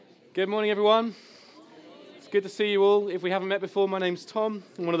Good morning, everyone. It's good to see you all. If we haven't met before, my name's Tom.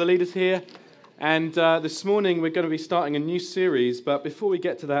 I'm one of the leaders here. And this morning, we're going to be starting a new series. But before we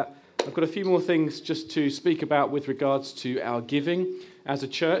get to that, I've got a few more things just to speak about with regards to our giving as a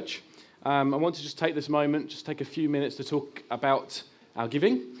church. I want to just take this moment, just take a few minutes to talk about our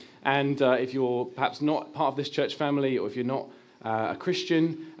giving. And if you're perhaps not part of this church family, or if you're not a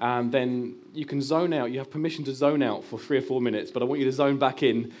Christian, then you can zone out. You have permission to zone out for 3 or 4 minutes, but I want you to zone back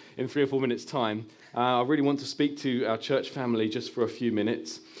in 3 or 4 minutes' time. I really want to speak to our church family just for a few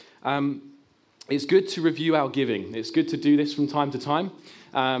minutes. It's good to review our giving. It's good to do this from time to time,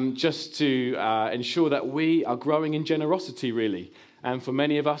 just to ensure that we are growing in generosity, really. And for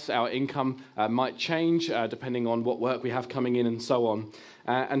many of us, our income might change depending on what work we have coming in and so on.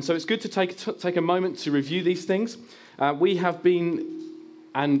 And so it's good to take a moment to review these things. We have been,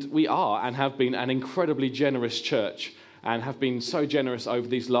 and we are, and have been an incredibly generous church, and have been so generous over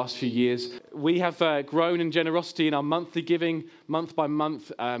these last few years. We have grown in generosity in our monthly giving, month by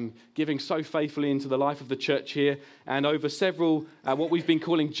month, giving so faithfully into the life of the church here. And over several, what we've been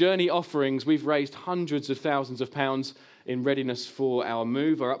calling journey offerings, we've raised hundreds of thousands of pounds in readiness for our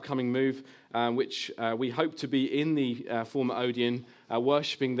move, our upcoming move, which we hope to be in the former Odeon,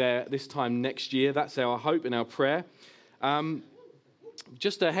 worshipping there this time next year. That's our hope and our prayer.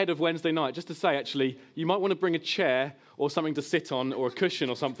 Just ahead of Wednesday night, just to say, actually, you might want to bring a chair or something to sit on, or a cushion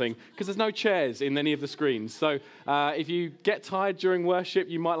or something, because there's no chairs in any of the screens. So if you get tired during worship,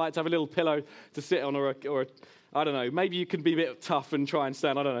 you might like to have a little pillow to sit on, or I don't know, maybe you can be a bit tough and try and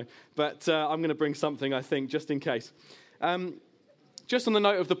stand, I don't know. But I'm going to bring something, I think, just in case. Just on the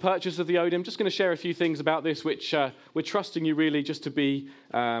note of the purchase of the Odeon, I'm just going to share a few things about this, which we're trusting you really just to be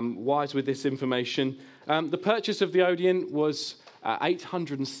wise with this information. The purchase of the Odeon was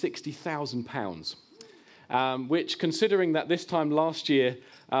 £860,000, which, considering that this time last year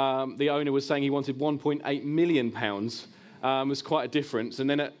the owner was saying he wanted £1.8 million, was quite a difference. And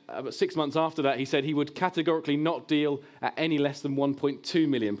then about 6 months after that, he said he would categorically not deal at any less than £1.2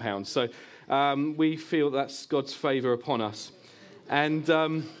 million. So we feel that's God's favour upon us. And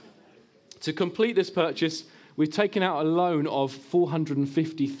to complete this purchase, we've taken out a loan of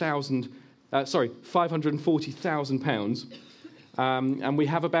 £540,000, and we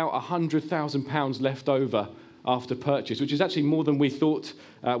have about £100,000 left over after purchase, which is actually more than we thought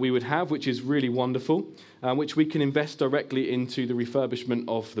we would have, which is really wonderful, which we can invest directly into the refurbishment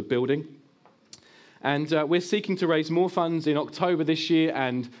of the building. And we're seeking to raise more funds in October this year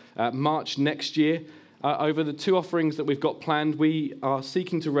and March next year. Over the 2 offerings that we've got planned, we are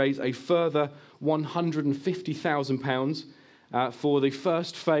seeking to raise a further £150,000 for the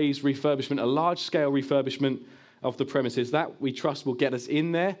first phase refurbishment, a large-scale refurbishment of the premises. That, we trust, will get us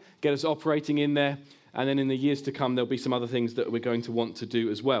in there, get us operating in there, and then in the years to come, there'll be some other things that we're going to want to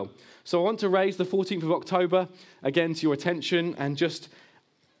do as well. So I want to raise the 14th of October, again, to your attention, and just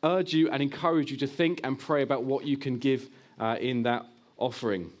urge you and encourage you to think and pray about what you can give in that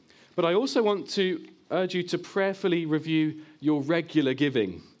offering. But I also want to urge you to prayerfully review your regular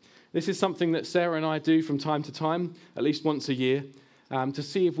giving. This is something that Sarah and I do from time to time, at least once a year, to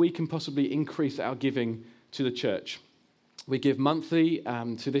see if we can possibly increase our giving to the church. We give monthly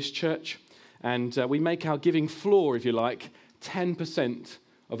to this church, and we make our giving floor, if you like, 10%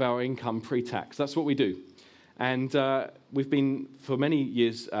 of our income pre-tax. That's what we do. And we've been, for many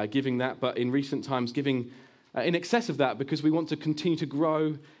years, giving that, but in recent times, giving in excess of that, because we want to continue to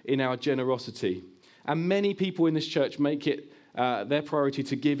grow in our generosity. And many people in this church make it their priority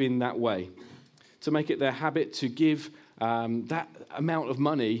to give in that way, to make it their habit to give that amount of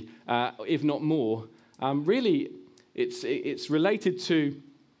money, if not more. Really, it's related to,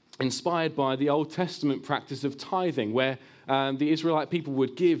 inspired by the Old Testament practice of tithing, where the Israelite people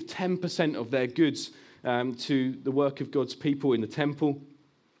would give 10% of their goods to the work of God's people in the temple.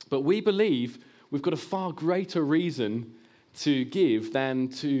 But we believe we've got a far greater reason to give than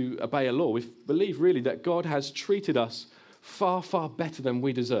to obey a law. We believe really that God has treated us far, far better than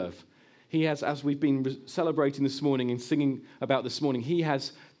we deserve. He has, as we've been celebrating this morning and singing about this morning, He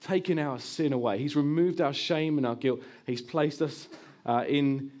has taken our sin away. He's removed our shame and our guilt. He's placed us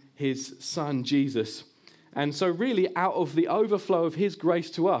in His Son, Jesus. And so really, out of the overflow of His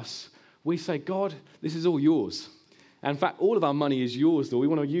grace to us, we say, God, this is all yours. And in fact, all of our money is yours, Lord. We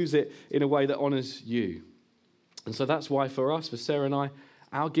want to use it in a way that honours you. And so that's why for us, for Sarah and I,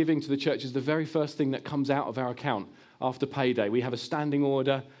 our giving to the church is the very first thing that comes out of our account after payday. We have a standing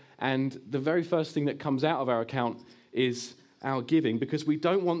order, and the very first thing that comes out of our account is our giving, because we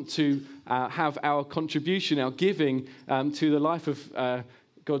don't want to have our contribution, our giving to the life of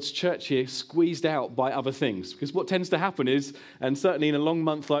God's church here squeezed out by other things. Because what tends to happen is, and certainly in a long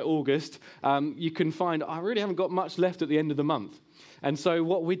month like August, you can find, I really haven't got much left at the end of the month. And so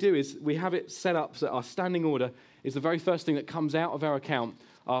what we do is we have it set up so our standing order is the very first thing that comes out of our account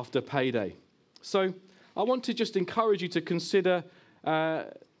after payday. So I want to just encourage you to consider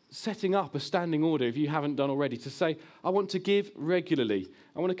setting up a standing order, if you haven't done already, to say, I want to give regularly.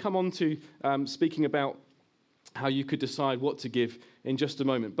 I want to come on to speaking about how you could decide what to give in just a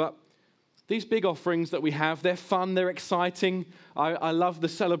moment. But these big offerings that we have, they're fun, they're exciting. I love the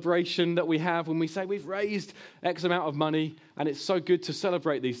celebration that we have when we say we've raised X amount of money, and it's so good to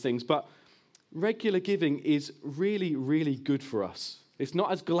celebrate these things. But regular giving is really, really good for us. It's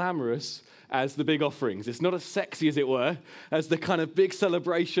not as glamorous as the big offerings. It's not as sexy, as it were, as the kind of big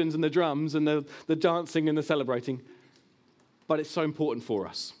celebrations and the drums and the dancing and the celebrating. But it's so important for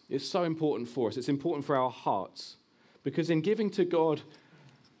us. It's so important for us. It's important for our hearts. Because in giving to God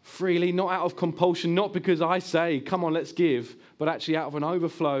freely, not out of compulsion, not because I say, come on, let's give, but actually out of an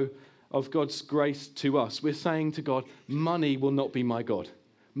overflow of God's grace to us, we're saying to God, money will not be my God.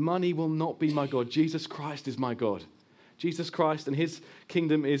 Money will not be my God. Jesus Christ is my God. Jesus Christ and his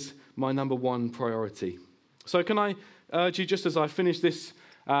kingdom is my number one priority. So can I urge you, just as I finish this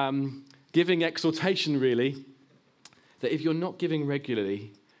giving exhortation really, that if you're not giving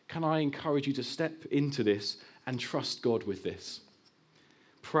regularly, can I encourage you to step into this and trust God with this?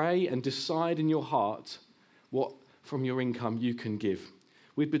 Pray and decide in your heart what from your income you can give.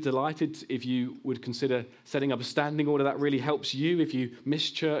 We'd be delighted if you would consider setting up a standing order. That really helps you. If you miss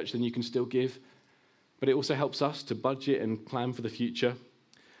church, then you can still give. But it also helps us to budget and plan for the future.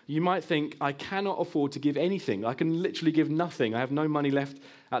 You might think, I cannot afford to give anything. I can literally give nothing. I have no money left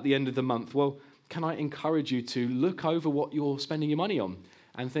at the end of the month. Well, can I encourage you to look over what you're spending your money on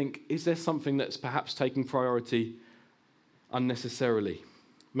and think, is there something that's perhaps taking priority unnecessarily?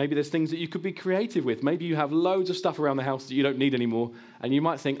 Maybe there's things that you could be creative with. Maybe you have loads of stuff around the house that you don't need anymore, and you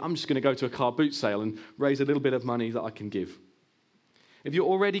might think, I'm just going to go to a car boot sale and raise a little bit of money that I can give. If you're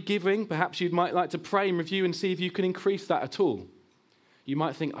already giving, perhaps you might like to pray and review and see if you can increase that at all. You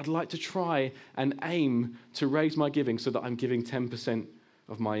might think, I'd like to try and aim to raise my giving so that I'm giving 10%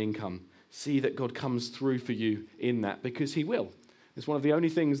 of my income. See that God comes through for you in that, because he will. It's one of the only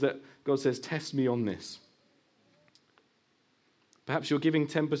things that God says, test me on this. Perhaps you're giving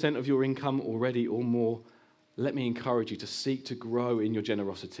 10% of your income already or more. Let me encourage you to seek to grow in your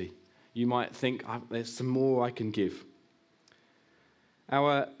generosity. You might think, there's some more I can give.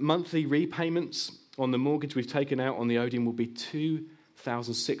 Our monthly repayments on the mortgage we've taken out on the Odeon will be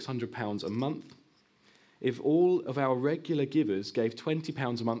 £2,600 a month. If all of our regular givers gave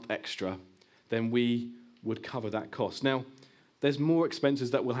 £20 a month extra, then we would cover that cost. Now, there's more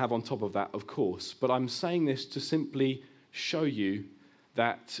expenses that we'll have on top of that, of course, but I'm saying this to simply show you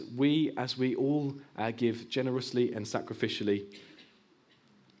that we, as we all give generously and sacrificially,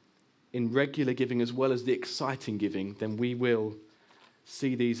 in regular giving as well as the exciting giving, then we will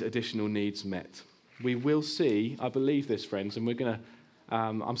see these additional needs met. We will see, I believe this, friends, and we're going to,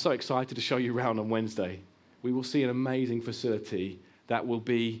 I'm so excited to show you around on Wednesday. We will see an amazing facility that will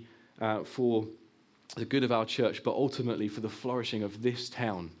be for the good of our church, but ultimately for the flourishing of this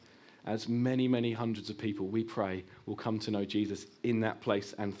town, as many, many hundreds of people, we pray, will come to know Jesus in that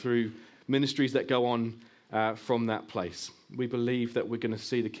place and through ministries that go on from that place. We believe that we're going to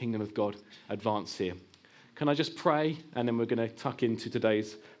see the kingdom of God advance here. Can I just pray, and then we're going to tuck into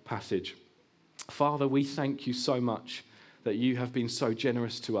today's passage. Father, we thank you so much that you have been so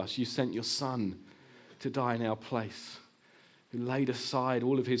generous to us. You sent your Son to die in our place, who laid aside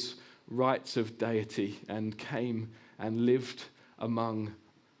all of his rights of deity and came and lived among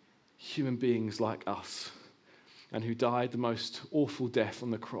human beings like us, and who died the most awful death on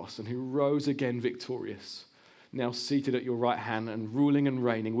the cross, and who rose again victorious, now seated at your right hand and ruling and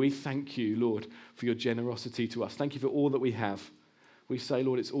reigning. We thank you, Lord, for your generosity to us. Thank you for all that we have. We say,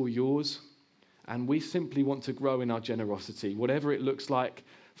 Lord, it's all yours, and we simply want to grow in our generosity. Whatever it looks like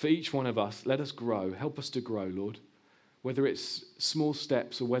for each one of us, let us grow. Help us to grow, Lord. Whether it's small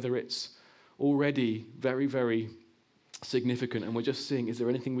steps or whether it's already very, very significant, and we're just seeing, is there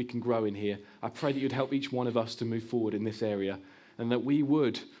anything we can grow in here? I pray that you'd help each one of us to move forward in this area, and that we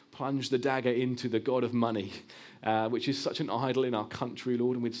would plunge the dagger into the God of money, which is such an idol in our country,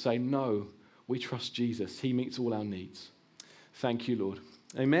 Lord, and we'd say, no, we trust Jesus. He meets all our needs. Thank you, Lord.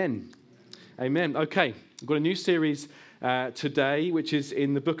 Amen. Amen. Okay, we've got a new series today, which is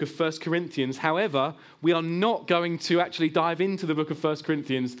in the book of 1 Corinthians. However, we are not going to actually dive into the book of 1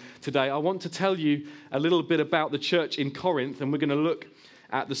 Corinthians today. I want to tell you a little bit about the church in Corinth, and we're going to look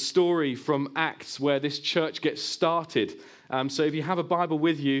at the story from Acts where this church gets started. So if you have a Bible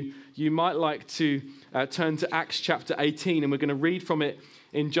with you, you might like to turn to Acts chapter 18, and we're going to read from it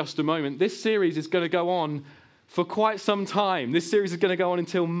in just a moment. This series is going to go on for quite some time. This series is going to go on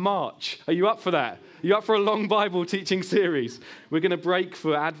until March. Are you up for that? Are you up for a long Bible teaching series? We're going to break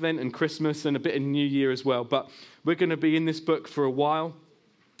for Advent and Christmas and a bit of New Year as well, but we're going to be in this book for a while.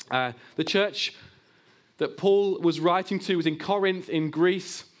 The church that Paul was writing to was in Corinth in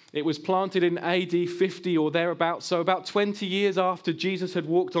Greece. It was planted in AD 50 or thereabouts, so about 20 years after Jesus had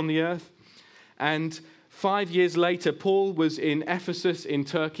walked on the earth. And 5 years later, Paul was in Ephesus in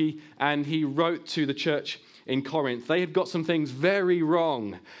Turkey, and he wrote to the church in Corinth. They had got some things very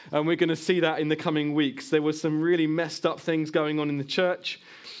wrong, and we're going to see that in the coming weeks. There was some really messed up things going on in the church,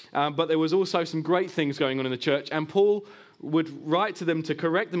 but there was also some great things going on in the church, and Paul would write to them to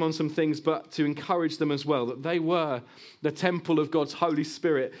correct them on some things, but to encourage them as well, that they were the temple of God's Holy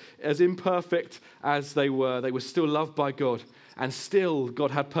Spirit. As imperfect as they were still loved by God, and still God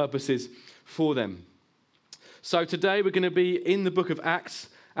had purposes for them. So today we're going to be in the book of Acts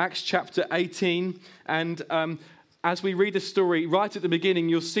chapter 18, and as we read the story, right at the beginning,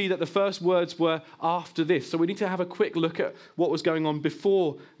 you'll see that the first words were after this. So we need to have a quick look at what was going on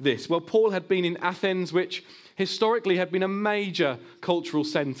before this. Well, Paul had been in Athens, which historically had been a major cultural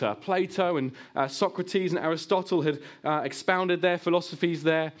center. Plato and Socrates and Aristotle had expounded their philosophies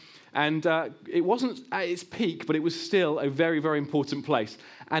there. And it wasn't at its peak, but it was still a very, very important place.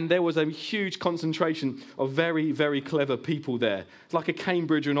 And there was a huge concentration of very, very clever people there. It's like a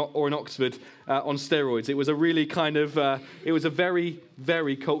Cambridge or an Oxford on steroids. It was a really kind of, it was a very,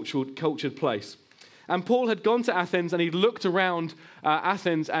 very cultured place. And Paul had gone to Athens, and he'd looked around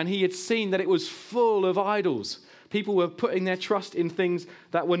Athens, and he had seen that it was full of idols. People were putting their trust in things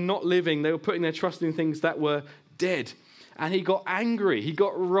that were not living. They were putting their trust in things that were dead. And he got angry. He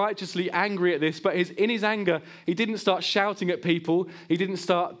got righteously angry at this. But in his anger, he didn't start shouting at people. He didn't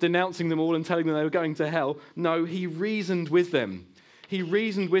start denouncing them all and telling them they were going to hell. No, he reasoned with them. He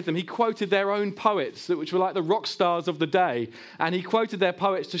reasoned with them. He quoted their own poets, which were like the rock stars of the day. And he quoted their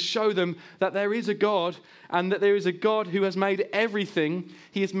poets to show them that there is a God, and that there is a God who has made everything.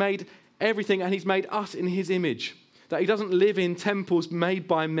 He has made everything, and he's made us in his image. That he doesn't live in temples made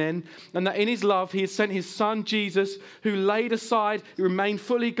by men, and that in his love he has sent his son Jesus, who remained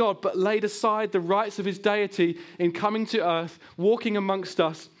fully God, but laid aside the rights of his deity in coming to earth, walking amongst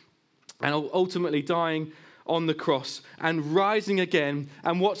us, and ultimately dying on the cross and rising again.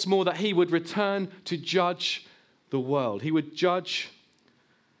 And what's more, that he would return to judge the world. He would judge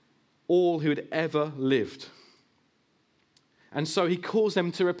all who had ever lived. And so he calls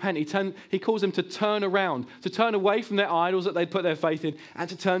them to repent. He calls them to turn around, to turn away from their idols that they'd put their faith in, and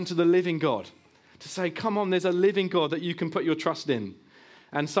to turn to the living God. To say, come on, there's a living God that you can put your trust in.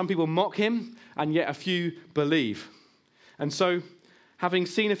 And some people mock him, and yet a few believe. And so, having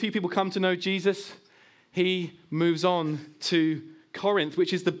seen a few people come to know Jesus, he moves on to Corinth,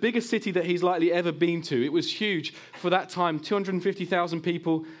 which is the biggest city that he's likely ever been to. It was huge for that time, 250,000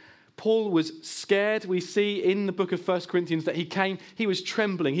 people. Paul was scared. We see in the book of 1 Corinthians that he was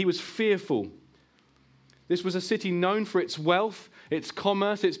trembling, he was fearful. This was a city known for its wealth, its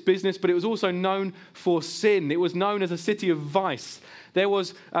commerce, its business, but it was also known for sin. It was known as a city of vice. There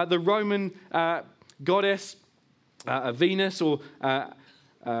was the Roman goddess Venus, or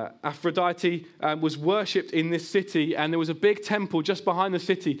Aphrodite, was worshipped in this city, and there was a big temple just behind the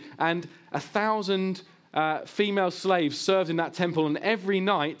city, and 1,000 female slaves served in that temple, and every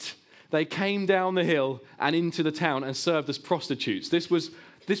night they came down the hill and into the town and served as prostitutes. This was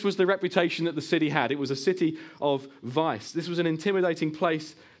the reputation that the city had. It was a city of vice. This was an intimidating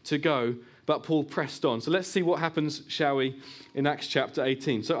place to go, but Paul pressed on. So let's see what happens, shall we, in Acts chapter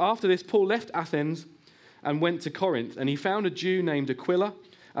 18. So after this, Paul left Athens and went to Corinth, and he found a Jew named Aquila,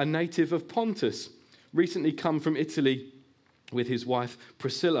 a native of Pontus, recently come from Italy with his wife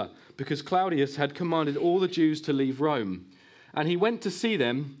Priscilla, because Claudius had commanded all the Jews to leave Rome. And he went to see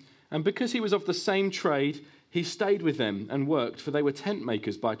them, and because he was of the same trade, he stayed with them and worked, for they were tent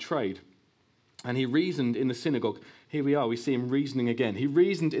makers by trade. And he reasoned in the synagogue. Here we are, we see him reasoning again. He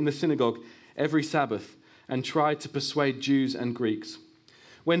reasoned in the synagogue every Sabbath and tried to persuade Jews and Greeks.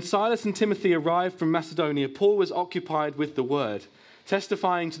 When Silas and Timothy arrived from Macedonia, Paul was occupied with the word,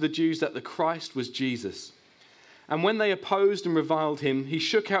 testifying to the Jews that the Christ was Jesus. And when they opposed and reviled him, he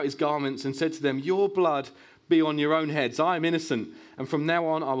shook out his garments and said to them, "Your blood be on your own heads. I am innocent, and from now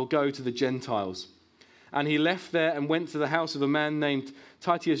on I will go to the Gentiles." And he left there and went to the house of a man named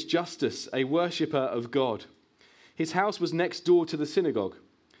Titius Justus, a worshipper of God. His house was next door to the synagogue.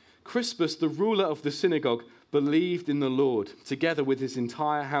 Crispus, the ruler of the synagogue, believed in the Lord, together with his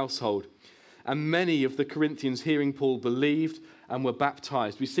entire household. And many of the Corinthians, hearing Paul, believed and were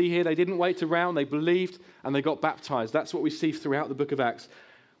baptized. We see here they didn't wait around, they believed and they got baptized. That's what we see throughout the book of Acts.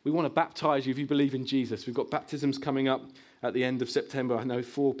 We want to baptize you if you believe in Jesus. We've got baptisms coming up at the end of September. I know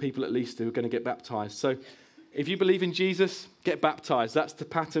 4 people at least who are going to get baptized. So if you believe in Jesus, get baptized. That's the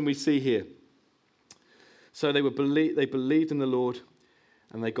pattern we see here. So they believed in the Lord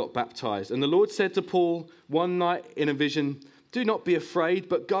and they got baptized. And the Lord said to Paul one night in a vision, "Do not be afraid,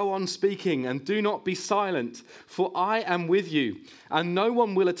 but go on speaking, and do not be silent, for I am with you, and no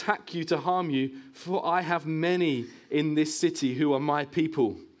one will attack you to harm you, for I have many in this city who are my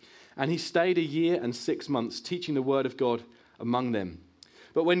people." And he stayed 1 year and 6 months, teaching the word of God among them.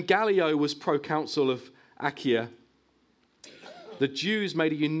 But when Gallio was proconsul of Achaia, the Jews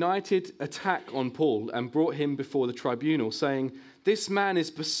made a united attack on Paul and brought him before the tribunal, saying, "This man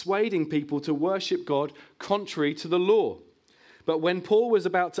is persuading people to worship God contrary to the law." But when Paul was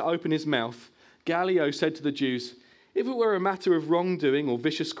about to open his mouth, Gallio said to the Jews, "If it were a matter of wrongdoing or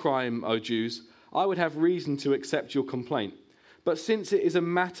vicious crime, O Jews, I would have reason to accept your complaint. But since it is a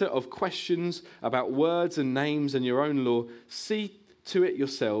matter of questions about words and names and your own law, see to it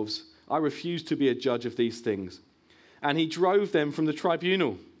yourselves. I refuse to be a judge of these things." And he drove them from the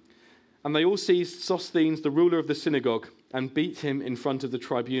tribunal. And they all seized Sosthenes, the ruler of the synagogue, and beat him in front of the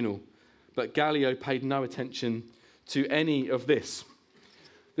tribunal. But Gallio paid no attention to any of this.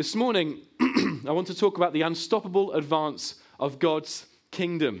 This morning, I want to talk about the unstoppable advance of God's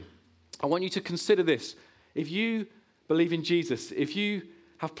kingdom. I want you to consider this. If you believe in Jesus, if you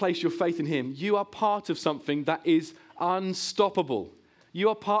have placed your faith in him, you are part of something that is unstoppable. You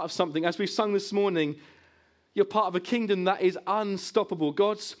are part of something, as we've sung this morning, you're part of a kingdom that is unstoppable.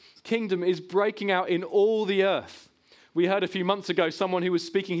 God's kingdom is breaking out in all the earth. We heard a few months ago, someone who was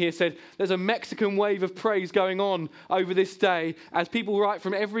speaking here said, there's a Mexican wave of praise going on over this day as people right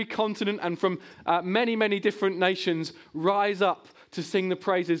from every continent and from many, many different nations rise up to sing the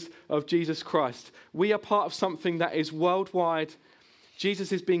praises of Jesus Christ. We are part of something that is worldwide.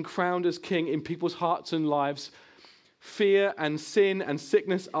 Jesus is being crowned as king in people's hearts and lives. Fear and sin and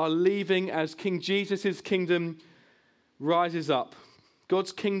sickness are leaving as King Jesus' kingdom rises up.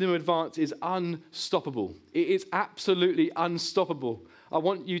 God's kingdom advance is unstoppable. It is absolutely unstoppable. I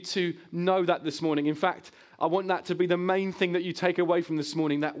want you to know that this morning. In fact, I want that to be the main thing that you take away from this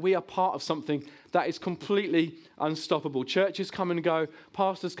morning, that we are part of something that is completely unstoppable. Churches come and go,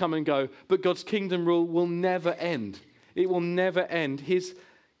 pastors come and go, but God's kingdom rule will never end. It will never end. His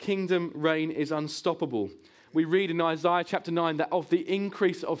kingdom reign is unstoppable. We read in Isaiah chapter 9 that of the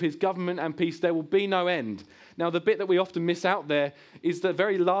increase of his government and peace, there will be no end. Now, the bit that we often miss out there is the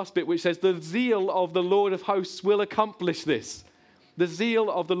very last bit, which says, the zeal of the Lord of hosts will accomplish this. The zeal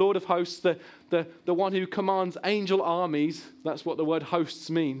of the Lord of hosts, the one who commands angel armies, that's what the word hosts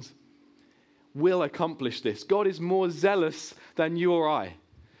means, will accomplish this. God is more zealous than you or I.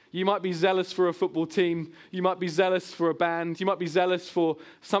 You might be zealous for a football team. You might be zealous for a band. You might be zealous for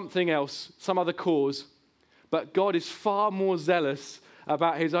something else, some other cause. But God is far more zealous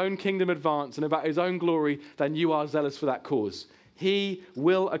about his own kingdom advance and about his own glory than you are zealous for that cause. He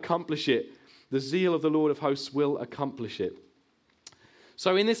will accomplish it. The zeal of the Lord of hosts will accomplish it.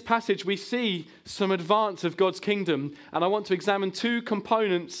 So in this passage, we see some advance of God's kingdom, and I want to examine 2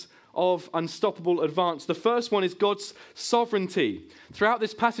 components of unstoppable advance. The first one is God's sovereignty. Throughout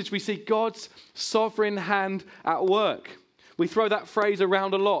this passage, we see God's sovereign hand at work. We throw that phrase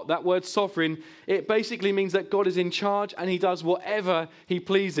around a lot, that word sovereign. It basically means that God is in charge and he does whatever he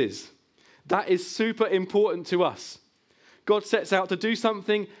pleases. That is super important to us. God sets out to do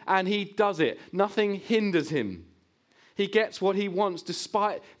something and he does it. Nothing hinders him. He gets what he wants.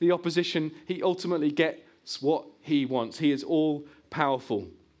 Despite the opposition, he ultimately gets what he wants. He is all powerful.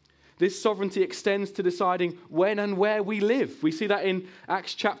 This sovereignty extends to deciding when and where we live. We see that in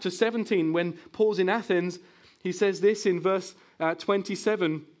Acts chapter 17 when Paul's in Athens. He says this in verse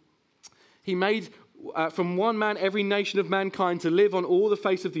 27. He made from one man every nation of mankind to live on all the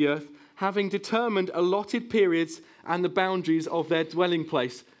face of the earth, having determined allotted periods and the boundaries of their dwelling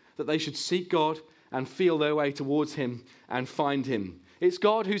place, that they should seek God and feel their way towards him and find him. It's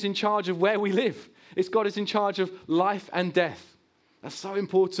God who's in charge of where we live. It's God who's in charge of life and death. That's so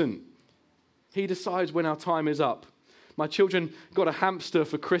important. He decides when our time is up. My children got a hamster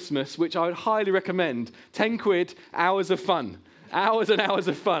for Christmas, which I would highly recommend. 10 quid, hours of fun. Hours and hours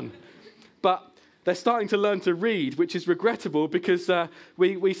of fun. But they're starting to learn to read, which is regrettable because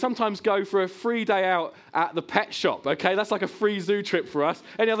we sometimes go for a free day out at the pet shop, okay? That's like a free zoo trip for us.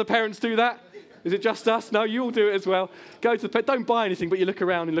 Any other parents do that? Is it just us? No, you all do it as well. Go to the pet, don't buy anything, but you look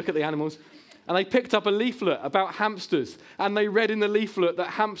around and look at the animals. And they picked up a leaflet about hamsters, and they read in the leaflet that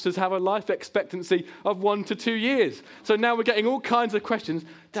hamsters have a life expectancy of 1 to 2 years. So now we're getting all kinds of questions.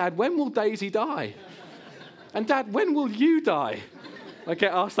 Dad, when will Daisy die? And Dad, when will you die? I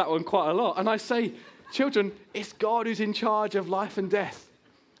get asked that one quite a lot. And I say, children, it's God who's in charge of life and death.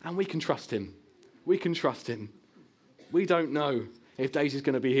 And we can trust him. We can trust him. We don't know if Daisy's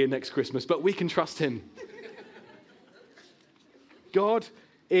going to be here next Christmas, but we can trust him. God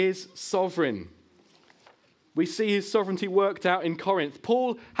is sovereign. We see his sovereignty worked out in Corinth.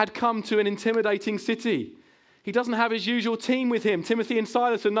 Paul had come to an intimidating city. He doesn't have his usual team with him. Timothy and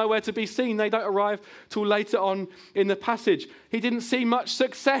Silas are nowhere to be seen. They don't arrive till later on in the passage. He didn't see much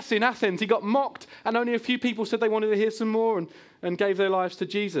success in Athens. He got mocked, and only a few people said they wanted to hear some more and gave their lives to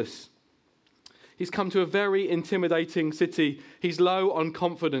Jesus. He's come to a very intimidating city. He's low on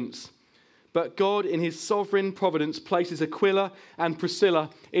confidence. But God, in his sovereign providence, places Aquila and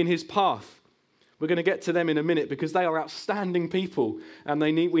Priscilla in his path. We're going to get to them in a minute because they are outstanding people, and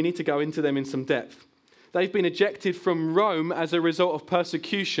we need to go into them in some depth. They've been ejected from Rome as a result of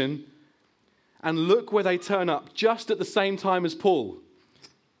persecution, and look where they turn up, just at the same time as Paul.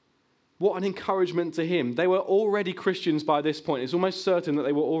 What an encouragement to him. They were already Christians by this point. It's almost certain that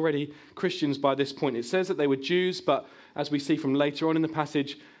they were already Christians by this point. It says that they were Jews, but as we see from later on in the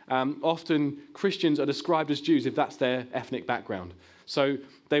passage, often Christians are described as Jews if that's their ethnic background. So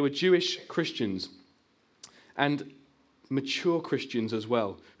they were Jewish Christians and mature Christians as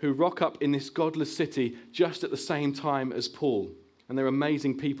well, who rock up in this godless city just at the same time as Paul. And they're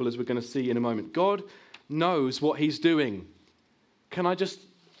amazing people, as we're going to see in a moment. God knows what he's doing. Can I just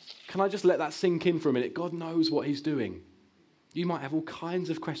let that sink in for a minute? God knows what he's doing. You might have all kinds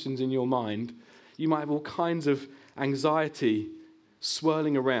of questions in your mind. You might have all kinds of anxiety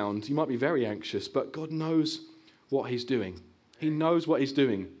swirling around. You might be very anxious, but God knows what he's doing. He knows what he's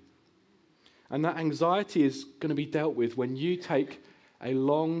doing. And that anxiety is going to be dealt with when you take a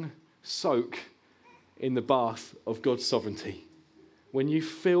long soak in the bath of God's sovereignty. When you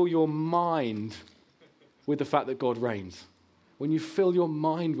fill your mind with the fact that God reigns. When you fill your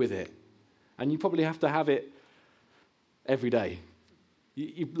mind with it. And you probably have to have it every day.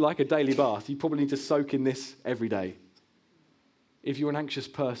 You like a daily bath, you probably need to soak in this every day. If you're an anxious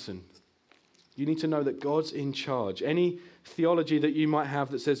person, you need to know that God's in charge. Any theology that you might have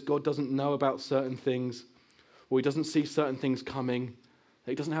that says God doesn't know about certain things, or he doesn't see certain things coming,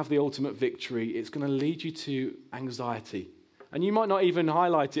 that he doesn't have the ultimate victory, it's going to lead you to anxiety. And you might not even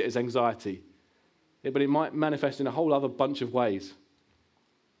highlight it as anxiety, but it might manifest in a whole other bunch of ways.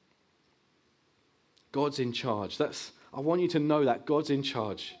 God's in charge. I want you to know that God's in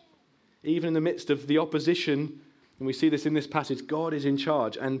charge. Even in the midst of the opposition, and we see this in this passage, God is in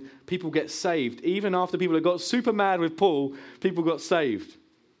charge, and people get saved. Even after people had got super mad with Paul, people got saved.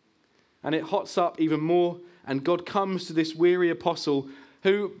 And it hots up even more, and God comes to this weary apostle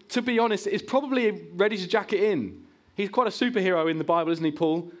who, to be honest, is probably ready to jack it in. He's quite a superhero in the Bible, isn't he,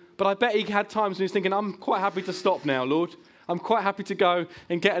 Paul? But I bet he had times when he's thinking, I'm quite happy to stop now, Lord. I'm quite happy to go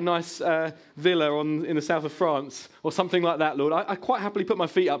and get a nice villa in the south of France or something like that, Lord. I quite happily put my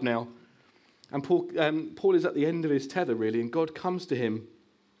feet up now. And Paul is at the end of his tether, really, and God comes to him.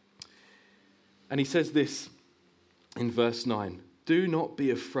 And he says this in verse 9, "Do not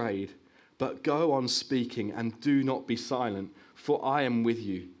be afraid, but go on speaking and do not be silent, for I am with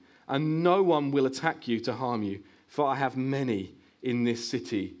you. And no one will attack you to harm you, for I have many in this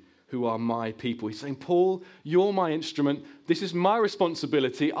city who are my people." He's saying, Paul, you're my instrument. This is my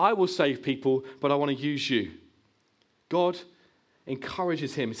responsibility. I will save people, but I want to use you. God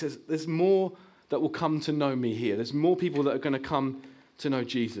encourages him. He says, there's more that will come to know me here. There's more people that are going to come to know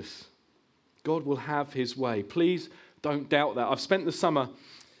Jesus. God will have his way. Please don't doubt that. I've spent the summer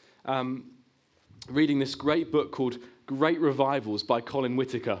reading this great book called Great Revivals by Colin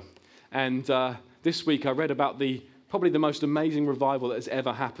Whitaker. And this week I read about probably the most amazing revival that has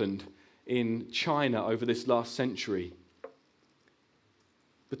ever happened in China over this last century.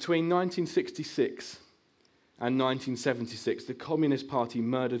 Between 1966 and 1976, the Communist Party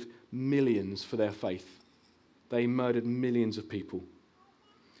murdered millions for their faith. They murdered millions of people.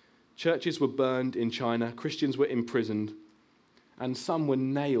 Churches were burned in China, Christians were imprisoned, and some were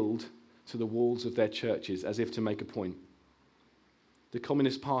nailed to the walls of their churches as if to make a point. The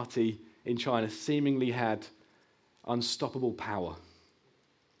Communist Party in China seemingly had unstoppable power.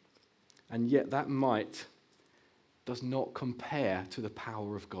 And yet that might does not compare to the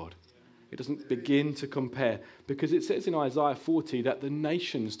power of God. It doesn't begin to compare, because it says in Isaiah 40 that the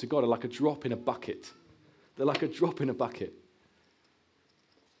nations to God are like a drop in a bucket. They're like a drop in a bucket.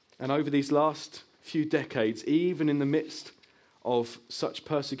 And over these last few decades, even in the midst of such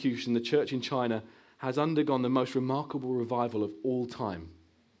persecution, the church in China has undergone the most remarkable revival of all time.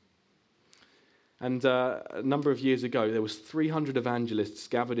 And a number of years ago, there was 300 evangelists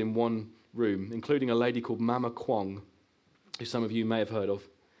gathered in one room, including a lady called Mama Kwong, who some of you may have heard of.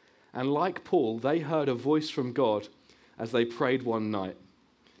 And like Paul, they heard a voice from God as they prayed one night.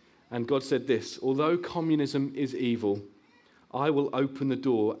 And God said this, "Although communism is evil, I will open the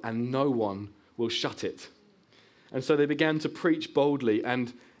door and no one will shut it." And so they began to preach boldly,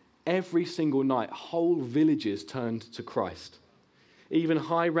 and every single night, whole villages turned to Christ. Even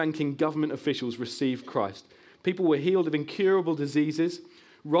high-ranking government officials received Christ. People were healed of incurable diseases.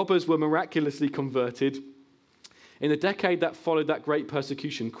 Robbers were miraculously converted. In the decade that followed that great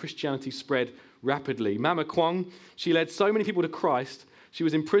persecution, Christianity spread rapidly. Mama Kwong, she led so many people to Christ. She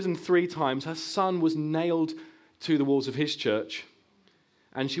was imprisoned 3 times. Her son was nailed to the walls of his church.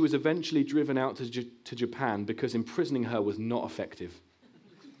 And she was eventually driven out to Japan because imprisoning her was not effective.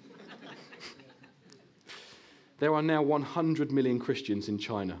 There are now 100 million Christians in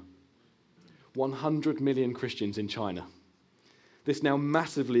China. 100 million Christians in China. This now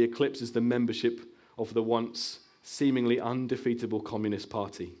massively eclipses the membership of the once seemingly undefeatable Communist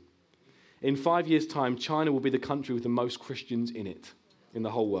Party. In 5 years' time, China will be the country with the most Christians in it, in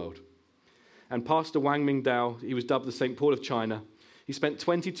the whole world. And Pastor Wang Mingdao, he was dubbed the St. Paul of China. He spent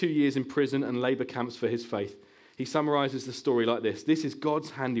 22 years in prison and labor camps for his faith. He summarizes the story like this: "This is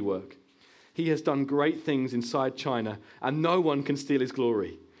God's handiwork. He has done great things inside China, and no one can steal his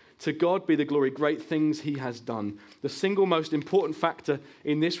glory. To God be the glory, great things he has done." The single most important factor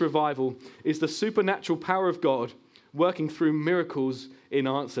in this revival is the supernatural power of God working through miracles in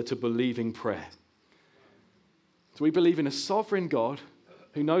answer to believing prayer. So we believe in a sovereign God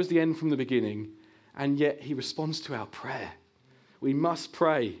who knows the end from the beginning, and yet he responds to our prayer. We must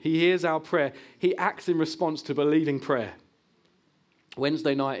pray. He hears our prayer. He acts in response to believing prayer.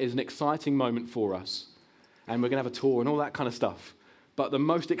 Wednesday night is an exciting moment for us, and we're going to have a tour and all that kind of stuff. But the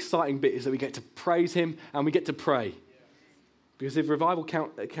most exciting bit is that we get to praise him and we get to pray. Because if revival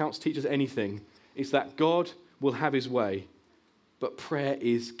accounts teach us anything, it's that God will have his way, but prayer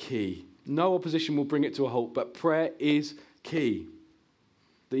is key. No opposition will bring it to a halt, but prayer is key.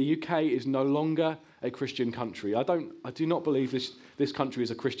 The UK is no longer a Christian country. I do not believe this country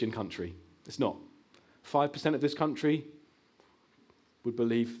is a Christian country. It's not. 5% of this country would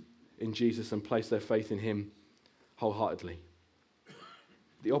believe in Jesus and place their faith in him wholeheartedly.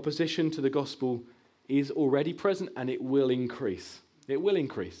 The opposition to the gospel is already present, and it will increase. It will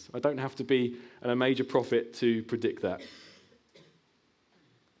increase. I don't have to be a major prophet to predict that.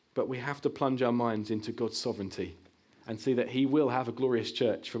 But we have to plunge our minds into God's sovereignty and see that he will have a glorious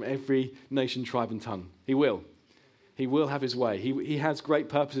church from every nation, tribe, and tongue. He will. He will have his way. He has great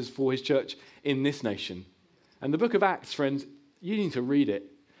purposes for his church in this nation. And the book of Acts, friends, you need to read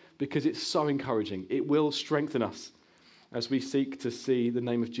it because it's so encouraging. It will strengthen us as we seek to see the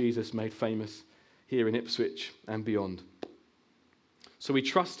name of Jesus made famous here in Ipswich and beyond. So we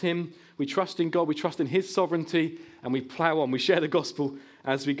trust him, we trust in God, we trust in his sovereignty, and we plow on. We share the gospel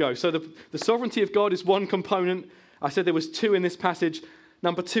as we go. So the sovereignty of God is one component. I said there was 2 in this passage.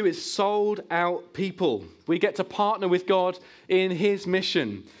 Number 2 is sold out people. We get to partner with God in his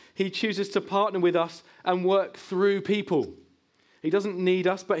mission. He chooses to partner with us and work through people. He doesn't need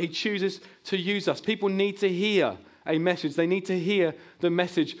us, but he chooses to use us. People need to hear a message. They need to hear the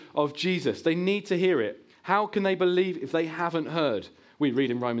message of Jesus. They need to hear it. How can they believe if they haven't heard? We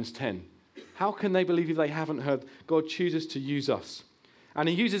read in Romans 10. How can they believe if they haven't heard? God chooses to use us. And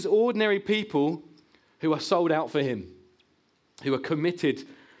he uses ordinary people who are sold out for him, who are committed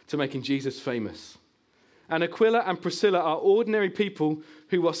to making Jesus famous. And Aquila and Priscilla are ordinary people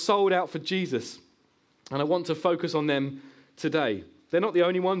who are sold out for Jesus. And I want to focus on them today. They're not the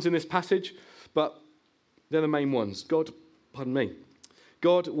only ones in this passage, but they're the main ones. God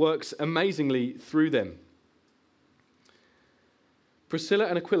works amazingly through them. Priscilla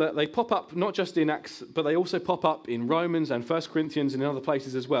and Aquila, they pop up not just in Acts, but they also pop up in Romans and 1 Corinthians and in other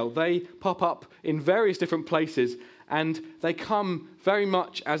places as well. They pop up in various different places, and they come very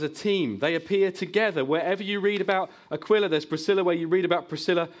much as a team. They appear together. Wherever you read about Aquila, there's Priscilla. Where you read about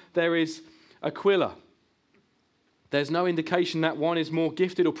Priscilla, there is Aquila. There's no indication that one is more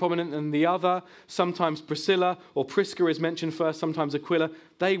gifted or prominent than the other. Sometimes Priscilla or Prisca is mentioned first, sometimes Aquila.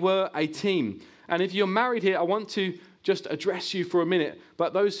 They were a team. And if you're married here, I want to just address you for a minute.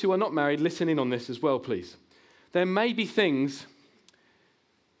 But those who are not married, listen in on this as well, please. There may be things,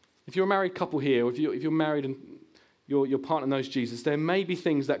 if you're a married couple here, or if you're married and your partner knows Jesus, there may be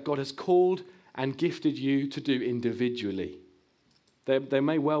things that God has called and gifted you to do individually. There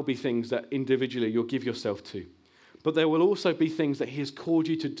may well be things that individually you'll give yourself to. but there will also be things that he has called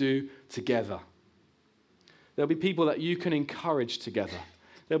you to do together. There'll be people that you can encourage together.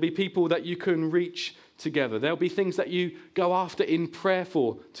 There'll be people that you can reach together. There'll be things that you go after in prayer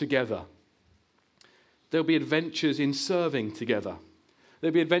for together. There'll be adventures in serving together.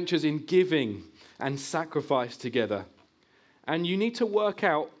 There'll be adventures in giving and sacrifice together. And you need to work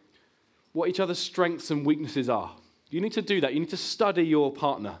out what each other's strengths and weaknesses are. You need to do that. You need to study your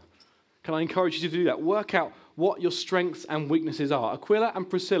partner. Can I encourage you to do that? Work out what your strengths and weaknesses are. Aquila and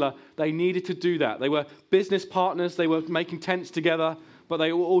Priscilla, they needed to do that. They were business partners. They were making tents together, but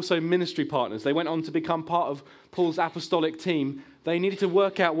they were also ministry partners. They went on to become part of Paul's apostolic team. They needed to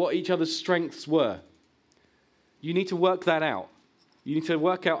work out what each other's strengths were. You need to work that out. You need to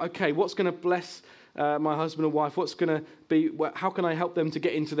work out, okay, what's going to bless my husband or wife? What's going to be, how can I help them to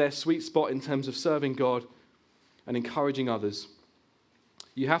get into their sweet spot in terms of serving God and encouraging others?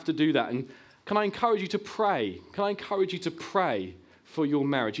 You have to do that. And can I encourage you to pray? Can I encourage you to pray for your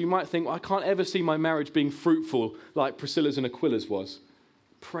marriage? You might think, well, I can't ever see my marriage being fruitful like Priscilla's and Aquila's was.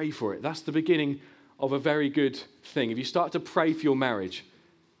 Pray for it. That's the beginning of a very good thing. If you start to pray for your marriage,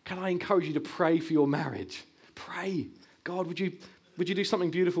 can I encourage you to pray for your marriage? Pray. God, would you do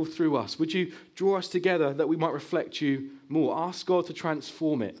something beautiful through us? Would you draw us together that we might reflect you more? Ask God to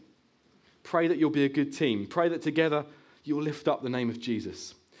transform it. Pray that you'll be a good team. Pray that together you'll lift up the name of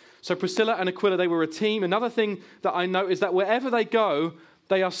Jesus. So Priscilla and Aquila, they were a team. Another thing that I know is that wherever they go,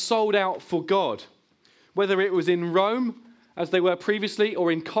 they are sold out for God. Whether it was in Rome, as they were previously,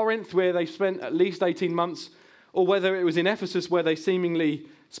 or in Corinth, where they spent at least 18 months, or whether it was in Ephesus, where they seemingly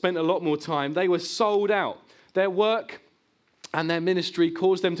spent a lot more time, they were sold out. Their work and their ministry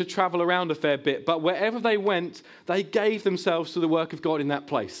caused them to travel around a fair bit, but wherever they went, they gave themselves to the work of God in that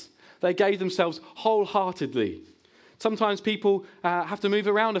place. They gave themselves wholeheartedly. Sometimes people have to move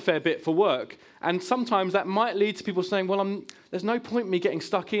around a fair bit for work, and sometimes that might lead to people saying, well, there's no point in me getting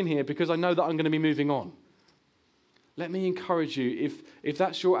stuck in here because I know that I'm going to be moving on. Let me encourage you, if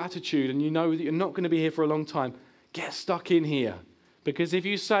that's your attitude and you know that you're not going to be here for a long time, get stuck in here. Because if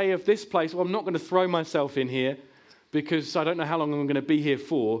you say of this place, well, I'm not going to throw myself in here because I don't know how long I'm going to be here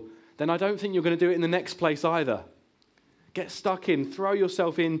for, then I don't think you're going to do it in the next place either. Get stuck in. Throw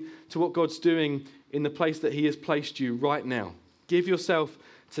yourself in to what God's doing in the place that he has placed you right now. Give yourself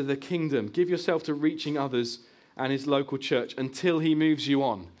to the kingdom. Give yourself to reaching others and his local church until he moves you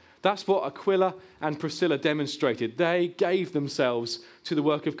on. That's what Aquila and Priscilla demonstrated. They gave themselves to the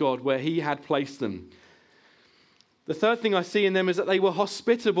work of God where he had placed them. The third thing I see in them is that they were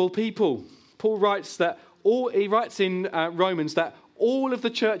hospitable people. Paul writes in Romans that all of the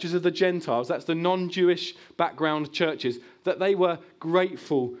churches of the Gentiles, that's the non-Jewish background churches, that they were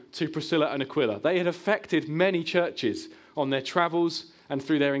grateful to Priscilla and Aquila. They had affected many churches on their travels and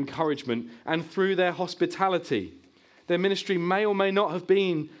through their encouragement and through their hospitality. Their ministry may or may not have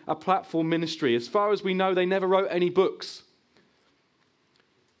been a platform ministry. As far as we know, they never wrote any books.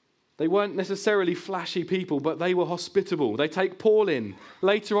 They weren't necessarily flashy people, but they were hospitable. They take Paul in.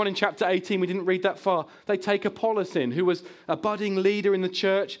 Later on in chapter 18, we didn't read that far, they take Apollos in, who was a budding leader in the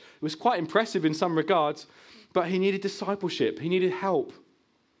church. It was quite impressive in some regards, but he needed discipleship. He needed help.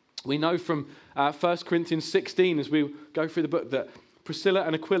 We know from 1 Corinthians 16, as we go through the book, that Priscilla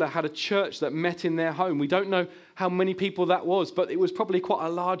and Aquila had a church that met in their home. We don't know how many people that was, but it was probably quite a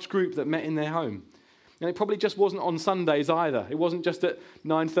large group that met in their home. And it probably just wasn't on Sundays either. It wasn't just at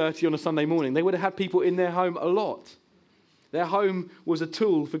 9:30 on a Sunday morning. They would have had people in their home a lot. Their home was a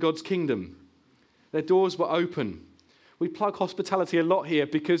tool for God's kingdom. Their doors were open. We plug hospitality a lot here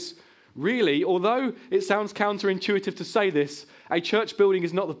because really, although it sounds counterintuitive to say this, a church building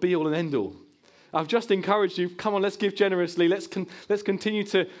is not the be-all and end-all. I've just encouraged you, come on, let's give generously. Let's continue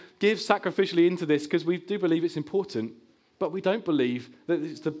to give sacrificially into this because we do believe it's important, but we don't believe that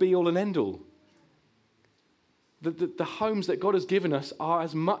it's the be-all and end-all. The homes that God has given us are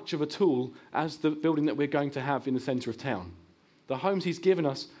as much of a tool as the building that we're going to have in the centre of town. The homes he's given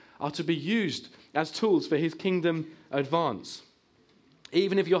us are to be used as tools for his kingdom advance.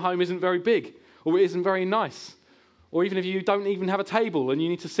 Even if your home isn't very big or it isn't very nice, or even if you don't even have a table and you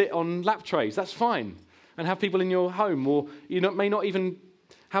need to sit on lap trays, that's fine. And have people in your home, or you may not even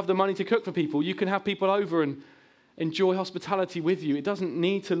have the money to cook for people. You can have people over and enjoy hospitality with you. It doesn't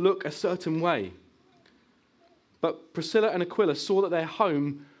need to look a certain way. But Priscilla and Aquila saw that their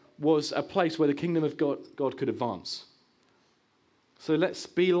home was a place where the kingdom of God could advance. So let's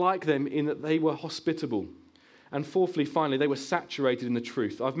be like them in that they were hospitable. And fourthly, finally, they were saturated in the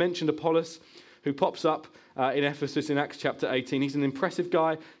truth. I've mentioned Apollos, who pops up in Ephesus in Acts chapter 18. He's an impressive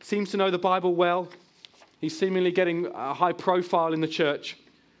guy, seems to know the Bible well. He's seemingly getting a high profile in the church,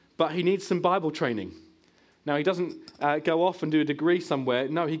 but he needs some Bible training. Now, he doesn't go off and do a degree somewhere.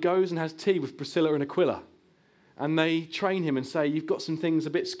 No, he goes and has tea with Priscilla and Aquila. And they train him and say, you've got some things a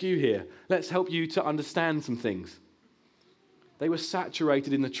bit skew here. Let's help you to understand some things. They were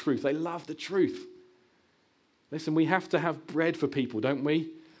saturated in the truth. They loved the truth. Listen, we have to have bread for people, don't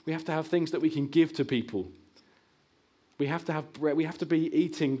we? We have to have things that we can give to people. We have to have bread. We have to be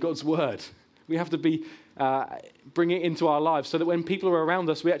eating God's word. We have to be bringing it into our lives so that when people are around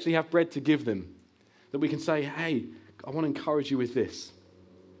us, we actually have bread to give them. That we can say, hey, I want to encourage you with this.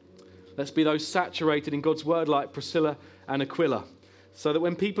 Let's be those saturated in God's word like Priscilla and Aquila, so that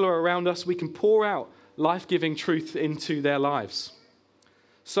when people are around us, we can pour out life-giving truth into their lives.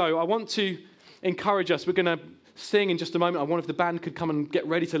 So I want to encourage us. We're going to sing in just a moment. I wonder if the band could come and get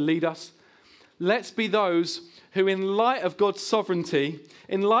ready to lead us. Let's be those who, in light of God's sovereignty,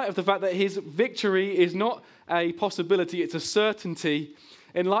 in light of the fact that his victory is not a possibility, it's a certainty,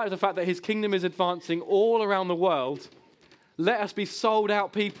 in light of the fact that his kingdom is advancing all around the world, let us be sold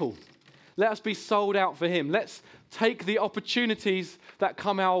out people. Let us be sold out for him. Let's take the opportunities that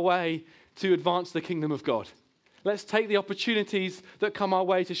come our way to advance the kingdom of God. Let's take the opportunities that come our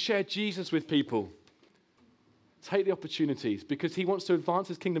way to share Jesus with people. Take the opportunities because he wants to advance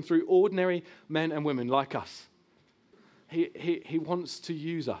his kingdom through ordinary men and women like us. He wants to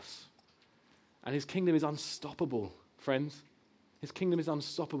use us. And his kingdom is unstoppable, friends. His kingdom is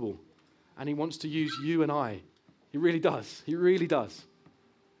unstoppable. And he wants to use you and I. He really does. He really does.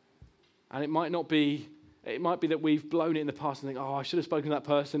 And it might be that we've blown it in the past and think, oh, I should have spoken to that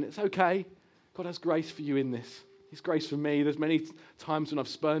person. It's okay. God has grace for you in this. He's grace for me. There's many times when I've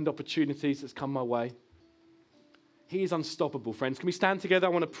spurned opportunities that's come my way. He is unstoppable, friends. Can we stand together? I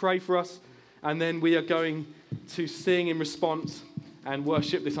want to pray for us. And then we are going to sing in response and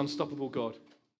worship this unstoppable God.